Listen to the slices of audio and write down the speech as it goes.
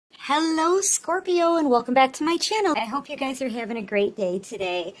Hello Scorpio and welcome back to my channel. I hope you guys are having a great day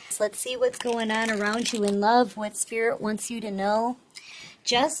today. So let's see what's going on around you in love, what spirit wants you to know.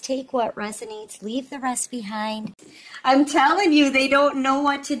 Just take what resonates, leave the rest behind. I'm telling you, they don't know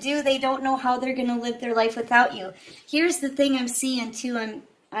what to do. They don't know how they're going to live their life without you. Here's the thing I'm seeing too.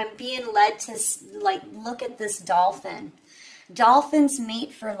 I'm being led to like look at this dolphin. Dolphins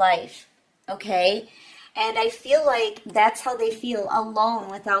mate for life, okay? And I feel like that's how they feel,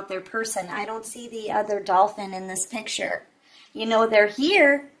 alone without their person. I don't see the other dolphin in this picture. You know, they're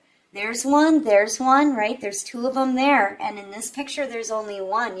here. There's one, right? There's two of them there. And in this picture, there's only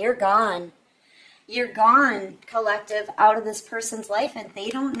one. You're gone. You're gone, collective, out of this person's life, and they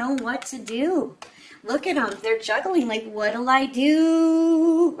don't know what to do. Look at them. They're juggling like, what'll I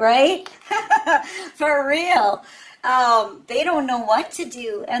do? Right? For real. They don't know what to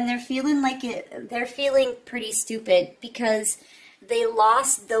do, and they're feeling like they're feeling pretty stupid because they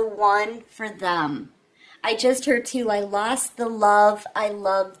lost the one for them. I just heard too, I lost the love I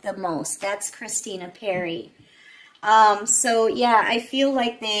loved the most. That's Christina Perry. So yeah, I feel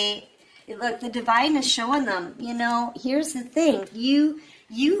like look, the divine is showing them, you know, here's the thing.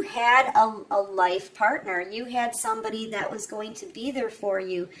 You had a life partner. You had somebody that was going to be there for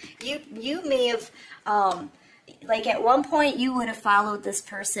you. You may have, like at one point you would have followed this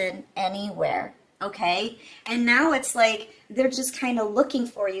person anywhere, okay? And now it's like they're just kind of looking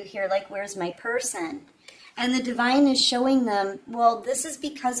for you here, like, where's my person? And the divine is showing them, well, this is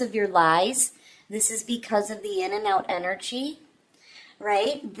because of your lies. This is because of the in and out energy,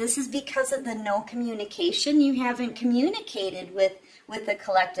 right? This is because of the no communication. You haven't communicated with the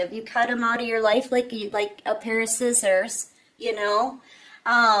collective. You cut them out of your life like a pair of scissors, you know?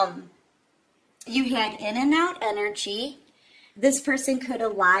 You had in and out energy. This person could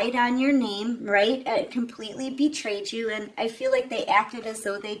have lied on your name, right? It completely betrayed you, and I feel like they acted as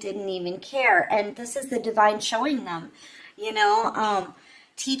though they didn't even care. And this is the divine showing them, you know,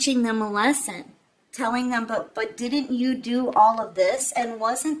 teaching them a lesson, telling them, but didn't you do all of this? And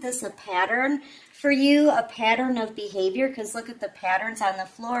wasn't this a pattern for you, a pattern of behavior? Because look at the patterns on the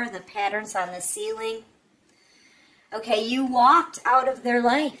floor, the patterns on the ceiling. Okay, you walked out of their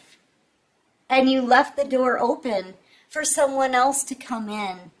life. And you left the door open for someone else to come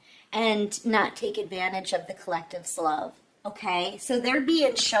in and not take advantage of the collective's love. Okay? So they're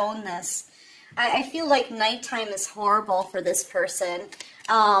being shown this. I feel like nighttime is horrible for this person.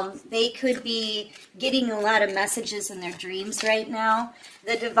 They could be getting a lot of messages in their dreams right now.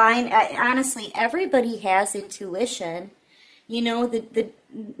 The divine, honestly, everybody has intuition. You know,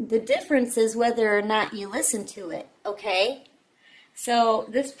 the difference is whether or not you listen to it. Okay? So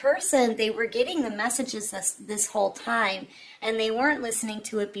this person, they were getting the messages this whole time, and they weren't listening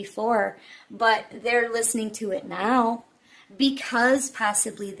to it before, but they're listening to it now because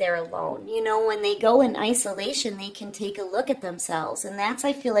possibly they're alone. You know, when they go in isolation, they can take a look at themselves, and that's,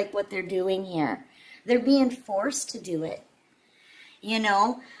 I feel like, what they're doing here. They're being forced to do it. You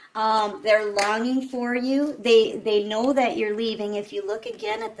know, they're longing for you. They know that you're leaving. If you look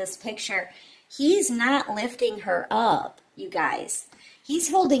again at this picture, he's not lifting her up. You guys, he's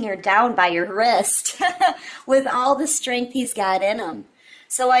holding her down by your wrist with all the strength he's got in him.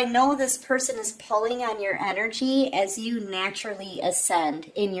 So I know this person is pulling on your energy as you naturally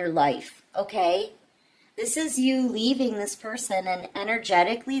ascend in your life, okay? This is you leaving this person, and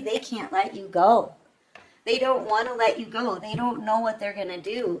energetically, they can't let you go. They don't want to let you go. They don't know what they're going to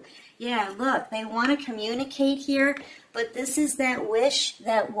do. Yeah, look, they want to communicate here, but this is that wish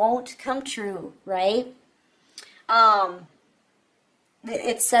that won't come true, right?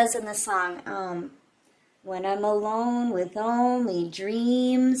 It says in the song, when I'm alone with only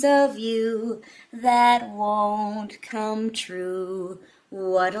dreams of you that won't come true,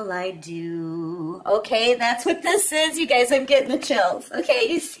 what'll I do? Okay, that's what this is, you guys. I'm getting the chills. Okay,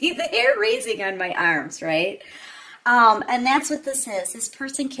 you see the hair raising on my arms, right? And that's what this is. This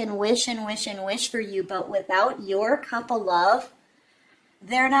person can wish and wish and wish for you, but without your cup of love,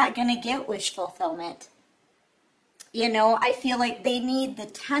 they're not going to get wish fulfillment. You know, I feel like they need the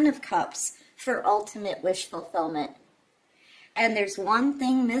 10 of Cups for ultimate wish fulfillment. And there's one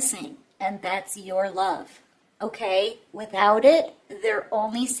thing missing, and that's your love. Okay? Without it, they're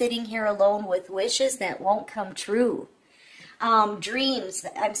only sitting here alone with wishes that won't come true. Dreams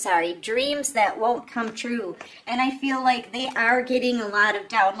that won't come true. And I feel like they are getting a lot of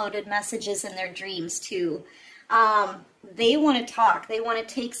downloaded messages in their dreams too. They want to talk. They want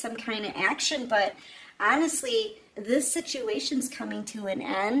to take some kind of action, but honestly, this situation's coming to an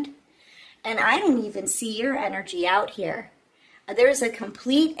end, and I don't even see your energy out here. There's a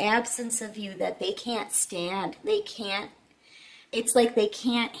complete absence of you that they can't stand. They can't It's like they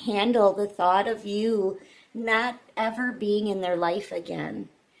can't handle the thought of you not ever being in their life again.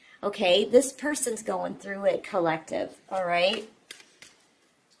 Okay, this person's going through it, collective, all right?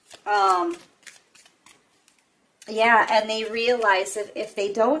 Yeah, and they realize that if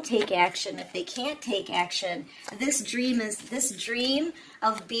they don't take action, if they can't take action, this dream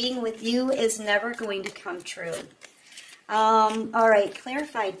of being with you is never going to come true. All right,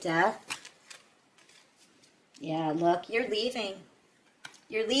 clarified death. Yeah, look, you're leaving.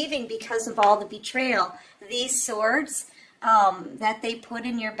 You're leaving because of all the betrayal. These swords that they put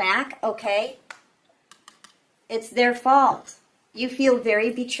in your back, okay, it's their fault. You feel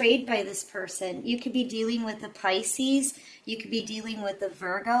very betrayed by this person. You could be dealing with the Pisces. You could be dealing with the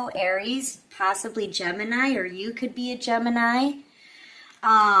Virgo, Aries, possibly Gemini, or you could be a Gemini.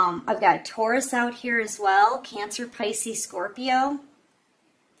 I've got Taurus out here as well. Cancer, Pisces, Scorpio.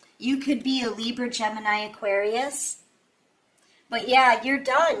 You could be a Libra, Gemini, Aquarius. But yeah, you're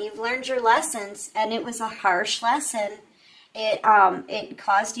done. You've learned your lessons, and it was a harsh lesson. It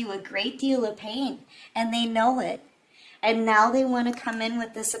caused you a great deal of pain, and they know it. And now they want to come in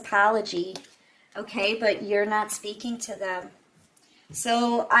with this apology, okay? But you're not speaking to them.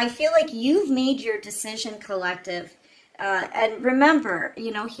 So I feel like you've made your decision, collective. And remember,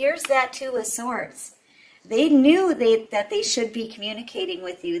 you know, here's that Two of Swords. They knew that they should be communicating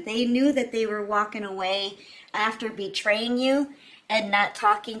with you. They knew that they were walking away after betraying you and not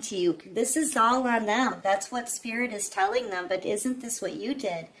talking to you. This is all on them. That's what Spirit is telling them. But isn't this what you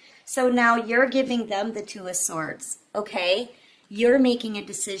did? So now you're giving them the Two of Swords, okay? You're making a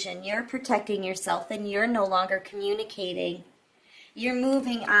decision. You're protecting yourself, and you're no longer communicating. You're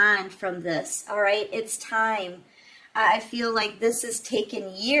moving on from this, all right? It's time. I feel like this has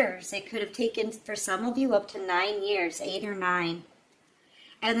taken years. It could have taken, for some of you, up to 9 years, 8 or 9.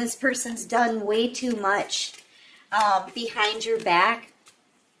 And this person's done way too much behind your back.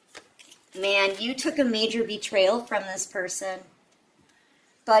 Man, you took a major betrayal from this person.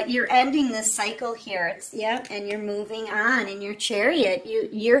 But you're ending this cycle here. And you're moving on in your Chariot.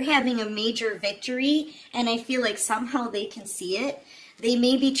 You're having a major victory, and I feel like somehow they can see it. They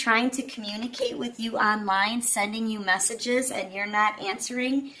may be trying to communicate with you online, sending you messages, and you're not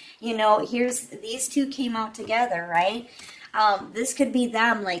answering. You know, these two came out together, right? This could be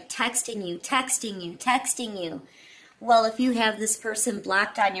them, like, texting you. Well, if you have this person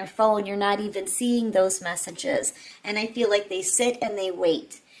blocked on your phone, you're not even seeing those messages. And I feel like they sit and they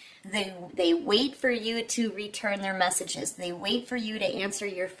wait. They wait for you to return their messages. They wait for you to answer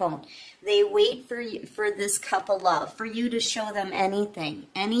your phone. They wait for this cup of love, for you to show them anything,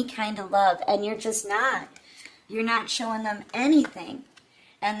 any kind of love. And you're just not. You're not showing them anything.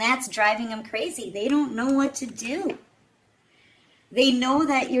 And that's driving them crazy. They don't know what to do. They know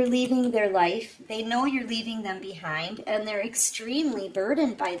that you're leaving their life. They know you're leaving them behind, and they're extremely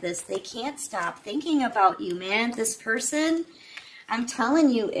burdened by this. They can't stop thinking about you, man. This person, I'm telling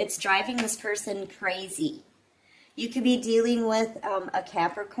you, it's driving this person crazy. You could be dealing with a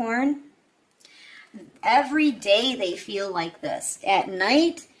Capricorn. Every day they feel like this. At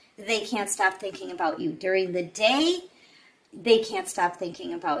night, they can't stop thinking about you. During the day, they can't stop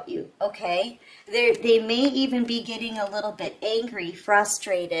thinking about you, okay? They may even be getting a little bit angry,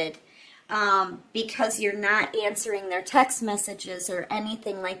 frustrated, because you're not answering their text messages or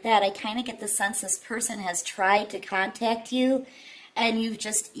anything like that. I kind of get the sense this person has tried to contact you, and you've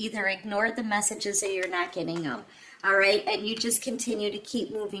just either ignored the messages or you're not getting them, all right? And you just continue to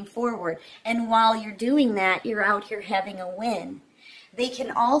keep moving forward. And while you're doing that, you're out here having a win. They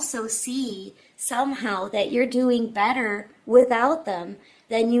can also see somehow that you're doing better without them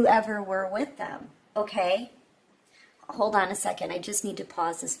than you ever were with them, okay? Hold on a second. I just need to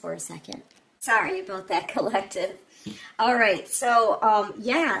pause this for a second. Sorry about that, collective. All right, so,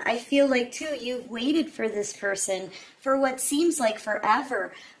 yeah, I feel like, too, you've waited for this person for what seems like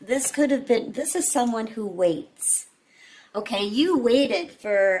forever. This is someone who waits, okay? You waited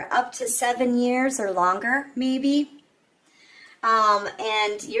for up to 7 years or longer, maybe.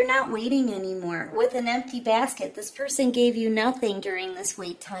 And you're not waiting anymore with an empty basket. This person gave you nothing during this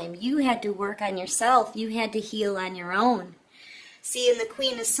wait time. You had to work on yourself. You had to heal on your own. See, in the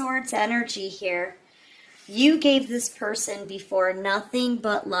Queen of Swords energy here, you gave this person before nothing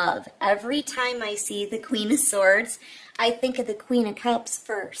but love. Every time I see the Queen of Swords, I think of the Queen of Cups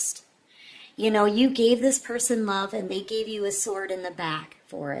first. You know, you gave this person love, and they gave you a sword in the back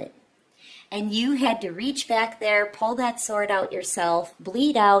for it. And you had to reach back there, pull that sword out yourself,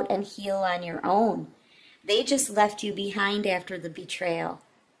 bleed out, and heal on your own. They just left you behind after the betrayal.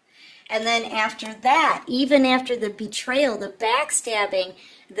 And then after that, even after the betrayal, the backstabbing,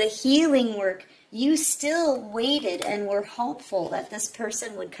 the healing work, you still waited and were hopeful that this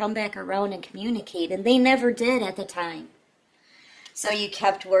person would come back around and communicate, and they never did at the time. So you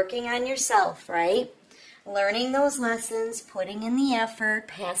kept working on yourself, right? Learning those lessons, putting in the effort,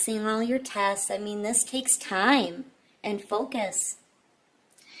 passing all your tests. I mean, this takes time and focus.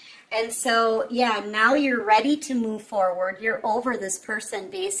 And so, yeah, now you're ready to move forward. You're over this person,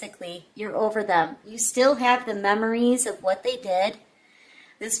 basically. You're over them. You still have the memories of what they did.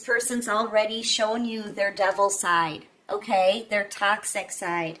 This person's already shown you their devil side, okay? Their toxic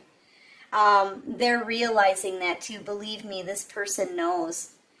side. They're realizing that too. Believe me, this person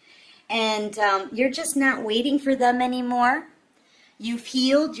knows. And you're just not waiting for them anymore. You've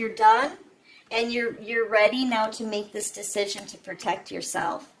healed, you're done, and you're ready now to make this decision to protect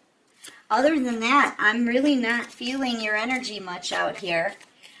yourself. Other than that, I'm really not feeling your energy much out here.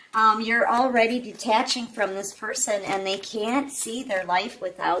 You're already detaching from this person, and they can't see their life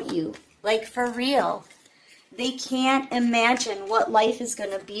without you. Like, for real. They can't imagine what life is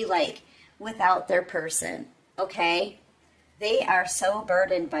going to be like without their person, okay? They are so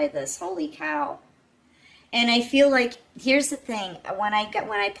burdened by this. Holy cow. And I feel like, here's the thing. When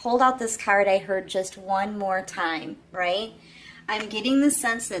I pulled out this card, I heard just one more time, right? I'm getting the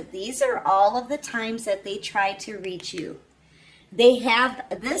sense that these are all of the times that they tried to reach you. They have,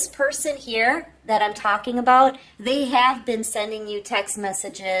 this person here that I'm talking about, they have been sending you text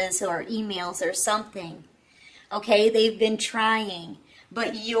messages or emails or something. Okay, they've been trying,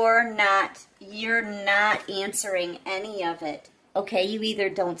 but you're not answering any of it. Okay, you either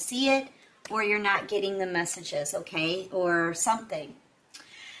don't see it or you're not getting the messages, okay, or something.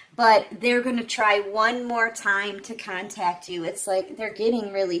 But they're going to try one more time to contact you. It's like they're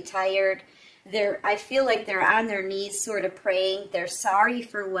getting really tired. I feel like they're on their knees sort of praying. They're sorry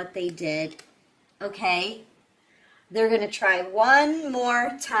for what they did, okay? They're going to try one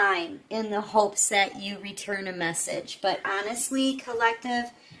more time in the hopes that you return a message. But honestly,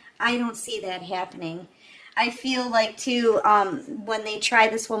 collective, I don't see that happening. I feel like, too, when they try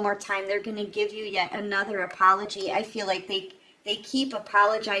this one more time, they're going to give you yet another apology. I feel like they keep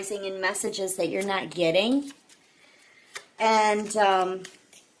apologizing in messages that you're not getting. And,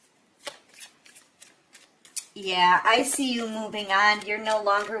 yeah, I see you moving on. You're no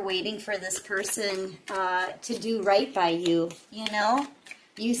longer waiting for this person to do right by you, you know?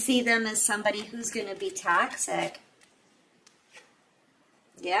 You see them as somebody who's going to be toxic.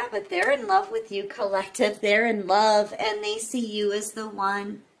 Yeah, but they're in love with you, collective. They're in love, and they see you as the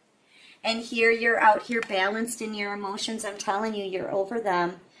one. And here you're out here balanced in your emotions. I'm telling you, you're over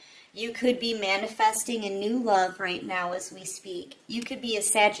them. You could be manifesting a new love right now as we speak. You could be a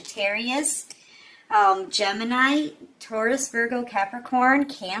Sagittarius, Gemini, Taurus, Virgo, Capricorn,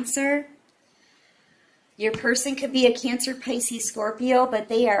 Cancer. Your person could be a Cancer, Pisces, Scorpio, but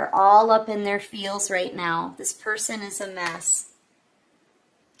they are all up in their feels right now. This person is a mess.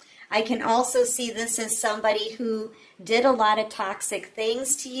 I can also see this as somebody who did a lot of toxic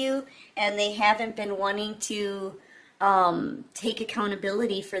things to you, and they haven't been wanting to take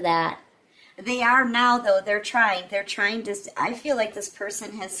accountability for that. They are now, though. They're trying. They're trying to... I feel like this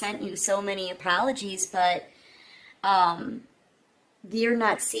person has sent you so many apologies, but you're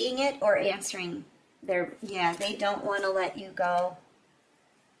not seeing it or answering. Yeah, they don't want to let you go.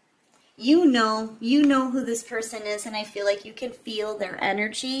 You know who this person is, and I feel like you can feel their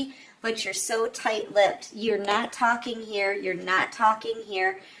energy, but you're so tight-lipped. You're not talking here. You're not talking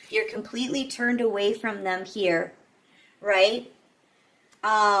here. You're completely turned away from them here, right?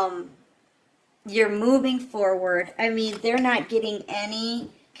 You're moving forward. I mean, they're not getting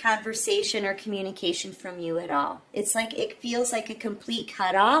any conversation or communication from you at all. It's like, it feels like a complete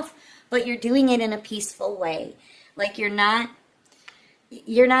cutoff, but you're doing it in a peaceful way. Like you're not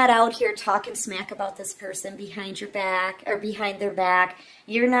out here talking smack about this person behind your back or behind their back.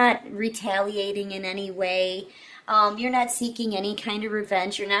 You're not retaliating in any way. You're not seeking any kind of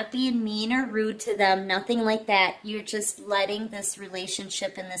revenge. You're not being mean or rude to them. Nothing like that. You're just letting this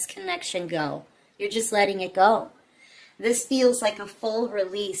relationship and this connection go. You're just letting it go. This feels like a full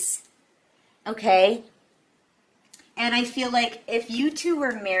release. Okay? And I feel like if you two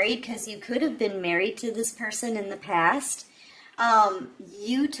were married, because you could have been married to this person in the past,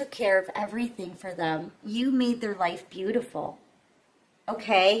 you took care of everything for them. You made their life beautiful.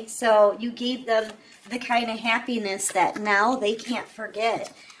 Okay? So you gave them the kind of happiness that now they can't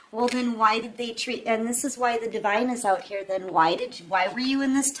forget. Well, then why did they treat, and this is why the divine is out here, then why were you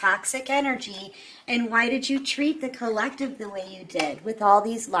in this toxic energy, and why did you treat the collective the way you did, with all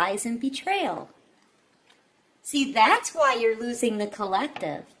these lies and betrayal? See, that's why you're losing the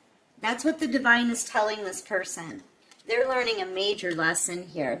collective. That's what the divine is telling this person. They're learning a major lesson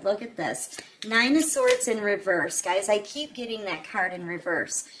here. Look at this. 9 of Swords in reverse. Guys, I keep getting that card in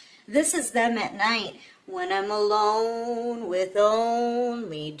reverse. This is them at night. When I'm alone with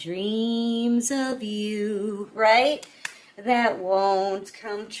only dreams of you, right? That won't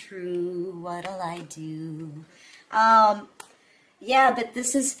come true. What'll I do? Yeah, but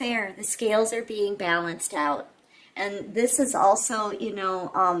this is fair. The scales are being balanced out. And this is also, you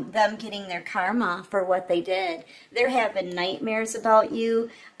know, them getting their karma for what they did. They're having nightmares about you.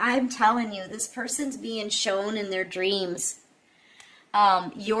 I'm telling you, this person's being shown in their dreams.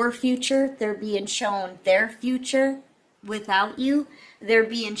 Your future, they're being shown their future without you. They're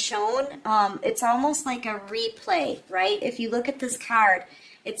being shown, it's almost like a replay, right? If you look at this card,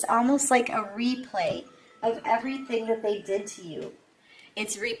 it's almost like a replay of everything that they did to you.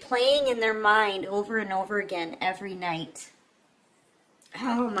 It's replaying in their mind over and over again every night.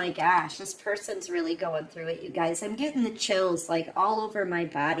 Oh my gosh, this person's really going through it, you guys. I'm getting the chills like all over my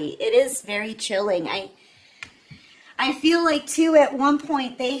body. It is very chilling. I feel like too at one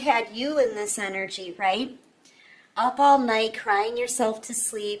point they had you in this energy, right? Up all night, crying yourself to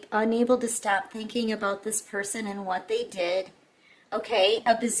sleep, unable to stop thinking about this person and what they did. Okay,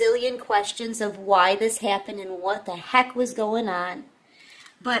 a bazillion questions of why this happened and what the heck was going on.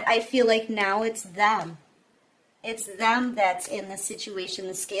 But I feel like now it's them. It's them that's in the situation.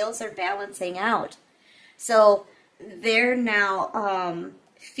 The scales are balancing out. So they're now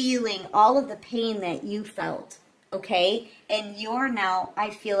feeling all of the pain that you felt, okay? And you're now, I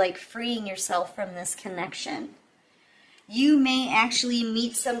feel like, freeing yourself from this connection. You may actually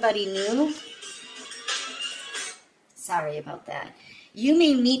meet somebody new. Sorry about that. You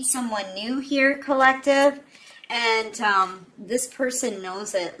may meet someone new here, collective. And this person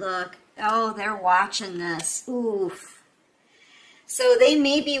knows it. Look, oh, they're watching this. Oof. So they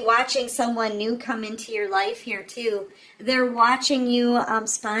may be watching someone new come into your life here too. They're watching you,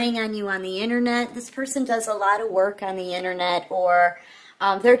 spying on you on the internet. This person does a lot of work on the internet, or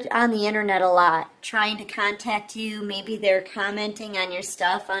they're on the internet a lot, trying to contact you. Maybe they're commenting on your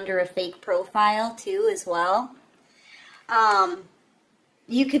stuff under a fake profile too as well.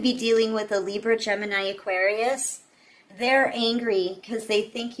 You could be dealing with a Libra, Gemini, Aquarius. They're angry because they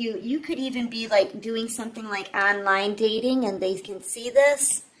think you could even be like doing something like online dating and they can see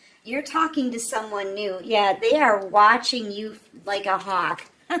this. You're talking to someone new. Yeah, they are watching you like a hawk.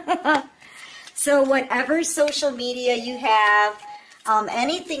 So whatever social media you have,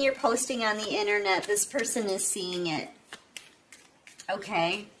 anything you're posting on the internet, this person is seeing it.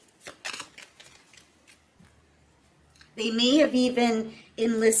 Okay. They may have even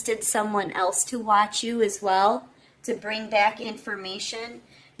enlisted someone else to watch you as well, to bring back information.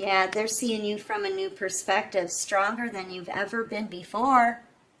 Yeah, they're seeing you from a new perspective, stronger than you've ever been before.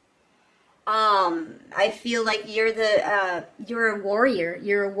 I feel like you're a warrior.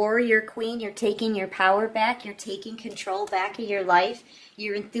 You're a warrior queen. You're taking your power back. You're taking control back of your life.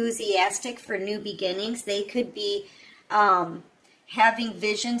 You're enthusiastic for new beginnings. They could be having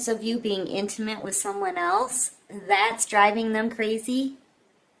visions of you being intimate with someone else. That's driving them crazy.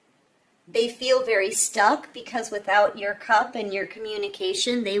 They feel very stuck because without your cup and your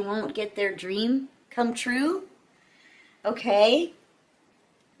communication, they won't get their dream come true. Okay?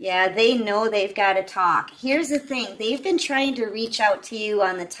 Yeah, they know they've got to talk. Here's the thing. They've been trying to reach out to you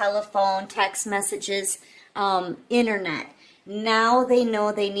on the telephone, text messages, internet. Now they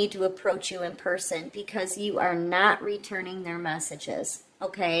know they need to approach you in person because you are not returning their messages.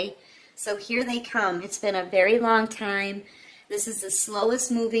 Okay? So here they come. It's been a very long time. This is the slowest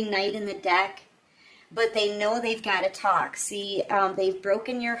moving knight in the deck, but they know they've got to talk. See, they've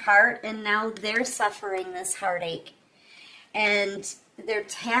broken your heart, and now they're suffering this heartache. And they're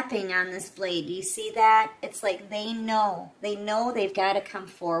tapping on this blade. Do you see that? It's like they know they've got to come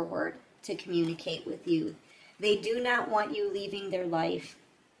forward to communicate with you. They do not want you leaving their life.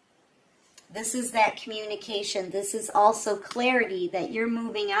 This is that communication. This is also clarity that you're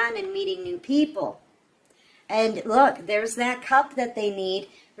moving on and meeting new people. And look, there's that cup that they need.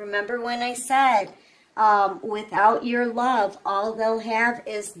 Remember when I said, without your love, all they'll have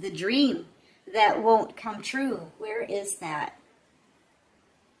is the dream that won't come true. Where is that?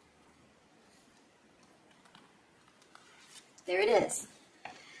 There it is.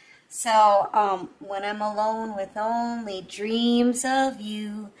 So, when I'm alone with only dreams of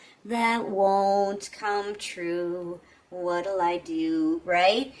you that won't come true, what'll I do,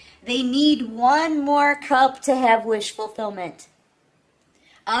 right? They need one more cup to have wish fulfillment.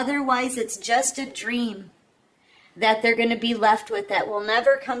 Otherwise, it's just a dream. that they're going to be left with that will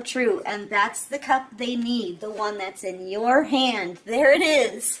never come true. And that's the cup they need, the one that's in your hand. There it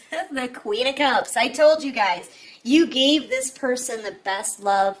is, the Queen of Cups. I told you guys, you gave this person the best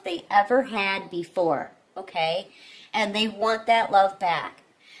love they ever had before, okay? And they want that love back.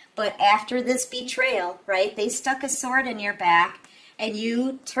 But after this betrayal, right, they stuck a sword in your back, and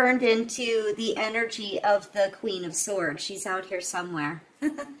you turned into the energy of the Queen of Swords. She's out here somewhere.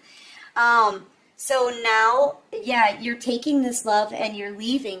 So now, yeah, you're taking this love and you're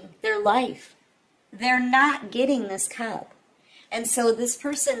leaving their life. They're not getting this cup. And so this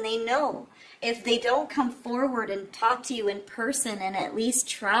person, they know if they don't come forward and talk to you in person and at least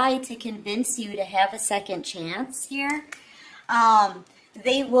try to convince you to have a second chance here,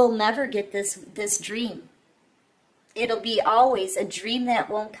 they will never get this dream. It'll be always a dream that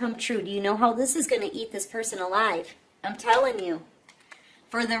won't come true. Do you know how this is going to eat this person alive? I'm telling you.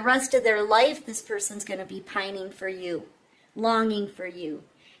 For the rest of their life, this person's going to be pining for you, longing for you,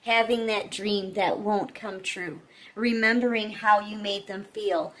 having that dream that won't come true, remembering how you made them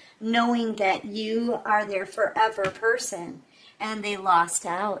feel, knowing that you are their forever person, and they lost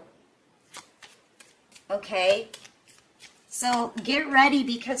out. Okay? So get ready,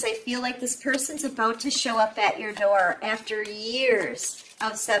 because I feel like this person's about to show up at your door after years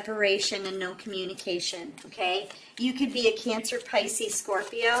of separation and no communication, okay? You could be a Cancer, Pisces,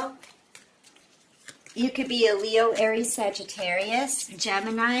 Scorpio. You could be a Leo, Aries, Sagittarius,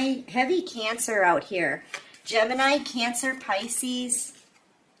 Gemini, heavy Cancer out here. Gemini, Cancer, Pisces.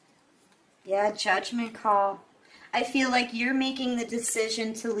 Yeah, judgment call. I feel like you're making the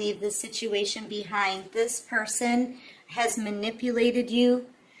decision to leave this situation behind. This person has manipulated you.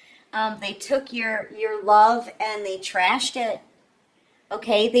 They took your love and they trashed it.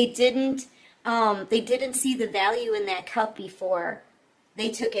 Okay, they didn't see the value in that cup before. They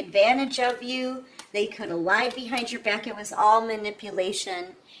took advantage of you. They could have lied behind your back. It was all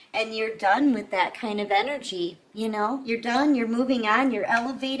manipulation. And you're done with that kind of energy. You know, you're done. You're moving on. You're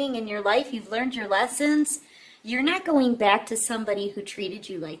elevating in your life. You've learned your lessons. You're not going back to somebody who treated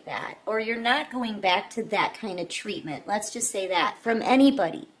you like that. Or you're not going back to that kind of treatment. Let's just say that. From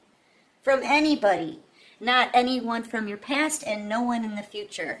anybody. From anybody. Not anyone from your past and no one in the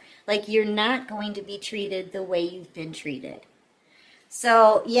future. Like, you're not going to be treated the way you've been treated.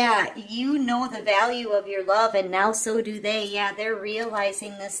 So, yeah, you know the value of your love, and now so do they. Yeah, they're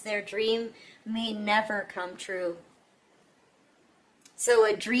realizing this. Their dream may never come true. So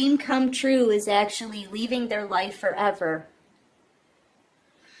a dream come true is actually leaving their life forever.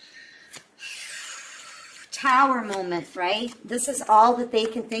 Tower moment, right? This is all that they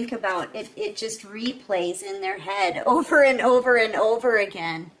can think about. It just replays in their head over and over and over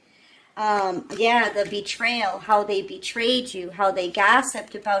again. Yeah, the betrayal, how they betrayed you, how they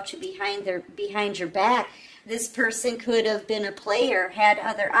gossiped about you behind your back. This person could have been a player, had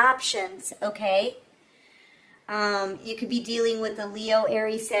other options, okay? You could be dealing with a Leo,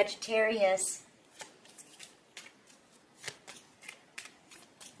 Aries, Sagittarius.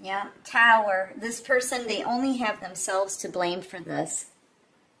 Yeah, Tower. This person, they only have themselves to blame for this.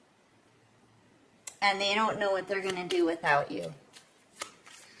 And they don't know what they're going to do without you.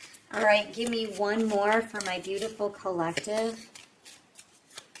 All right, give me one more for my beautiful collective.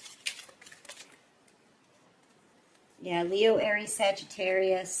 Yeah, Leo, Aries,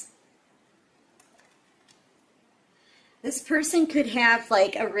 Sagittarius. This person could have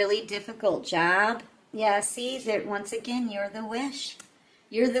like a really difficult job. Yeah, see, that once again, you're the wish.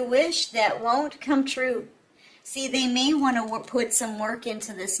 You're the wish that won't come true. See, they may want to put some work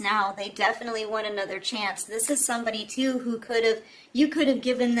into this now. They definitely want another chance. This is somebody, too, who you could have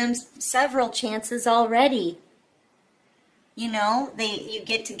given them several chances already. You know, you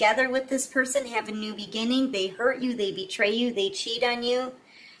get together with this person, have a new beginning. They hurt you, they betray you, they cheat on you.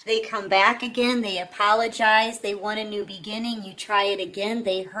 They come back again, they apologize, they want a new beginning. You try it again,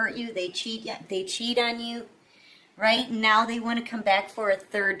 they hurt you, they cheat on you. Right? Now they want to come back for a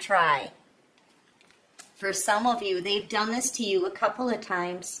third try. For some of you, they've done this to you a couple of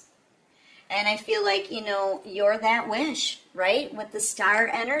times. And I feel like, you know, you're that wish, right? With the star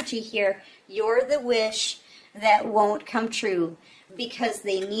energy here, you're the wish that won't come true because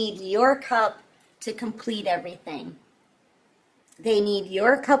they need your cup to complete everything. They need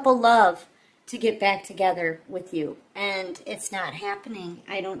your cup of love to get back together with you. And it's not happening.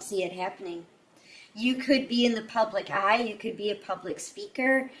 I don't see it happening. You could be in the public eye. You could be a public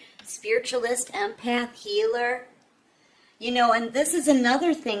speaker, spiritualist, empath, healer. You know, and this is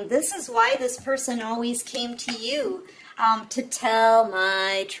another thing. This is why this person always came to you, to tell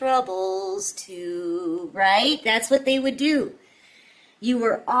my troubles to, right? That's what they would do. You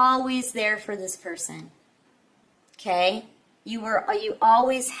were always there for this person. Okay? You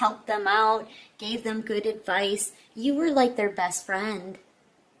always helped them out, gave them good advice. You were like their best friend.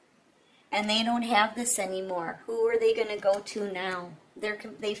 And they don't have this anymore. Who are they going to go to now?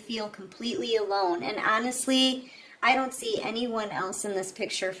 They feel completely alone. And honestly, I don't see anyone else in this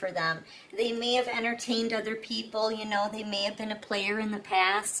picture for them. They may have entertained other people, you know, they may have been a player in the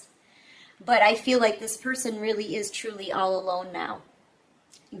past. But I feel like this person really is truly all alone now.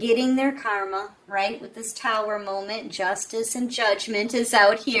 Getting their karma, right? With this Tower moment, justice and judgment is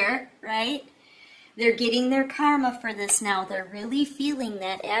out here, right? They're getting their karma for this now. They're really feeling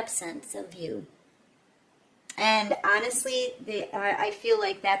that absence of you. And honestly, I feel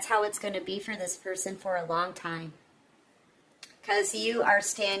like that's how it's going to be for this person for a long time. Because you are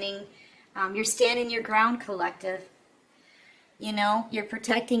standing, you're standing your ground, collective. You know, you're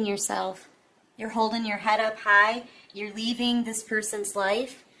protecting yourself. You're holding your head up high. You're leaving this person's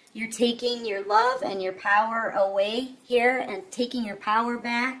life. You're taking your love and your power away here and taking your power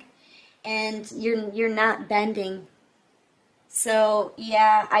back. And you're not bending. So,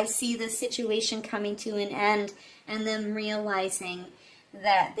 yeah, I see this situation coming to an end and them realizing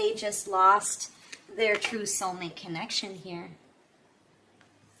that they just lost their true soulmate connection here.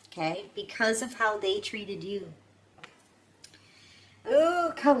 Okay? Because of how they treated you.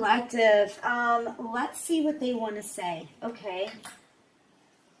 Ooh, collective. Let's see what they want to say. Okay.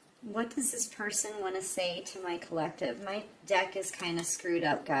 What does this person want to say to my collective? My deck is kind of screwed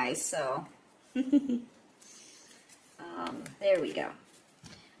up, guys, so. There we go.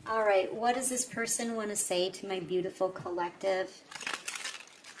 All right, what does this person want to say to my beautiful collective?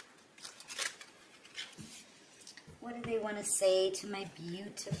 What do they want to say to my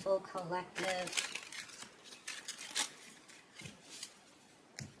beautiful collective?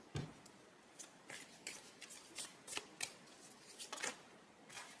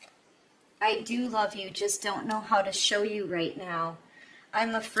 I do love you, just don't know how to show you right now.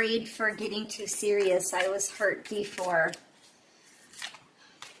 I'm afraid for getting too serious. I was hurt before.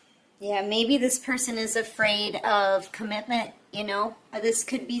 Yeah, maybe this person is afraid of commitment, you know. This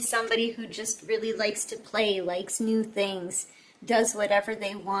could be somebody who just really likes to play, likes new things, does whatever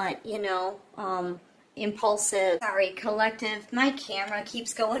they want, you know. Impulsive. Sorry, collective. My camera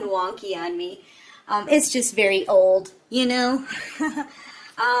keeps going wonky on me. It's just very old, you know.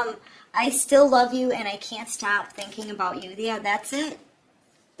 I still love you and I can't stop thinking about you. Yeah, that's it.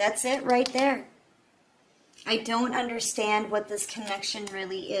 That's it right there. I don't understand what this connection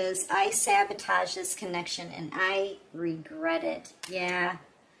really is. I sabotage this connection and I regret it. Yeah.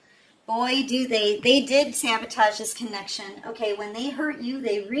 Boy, do they. They did sabotage this connection. Okay, when they hurt you,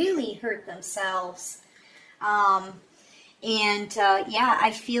 they really hurt themselves. Yeah,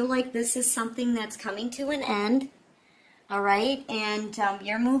 I feel like this is something that's coming to an end. All right, and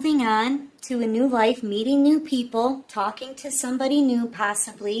you're moving on to a new life, meeting new people, talking to somebody new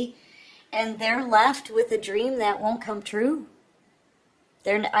possibly, and they're left with a dream that won't come true.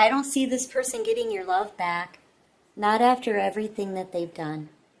 I don't see this person getting your love back, not after everything that they've done.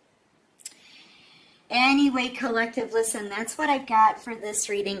 Anyway, collective, listen, that's what I've got for this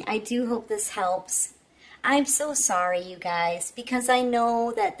reading. I do hope this helps. I'm so sorry, you guys, because I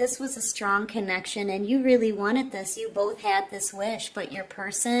know that this was a strong connection and you really wanted this. You both had this wish, but your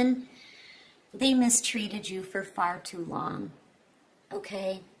person, they mistreated you for far too long,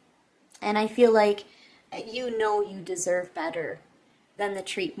 okay? And I feel like you know you deserve better than the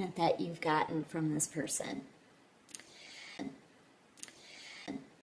treatment that you've gotten from this person.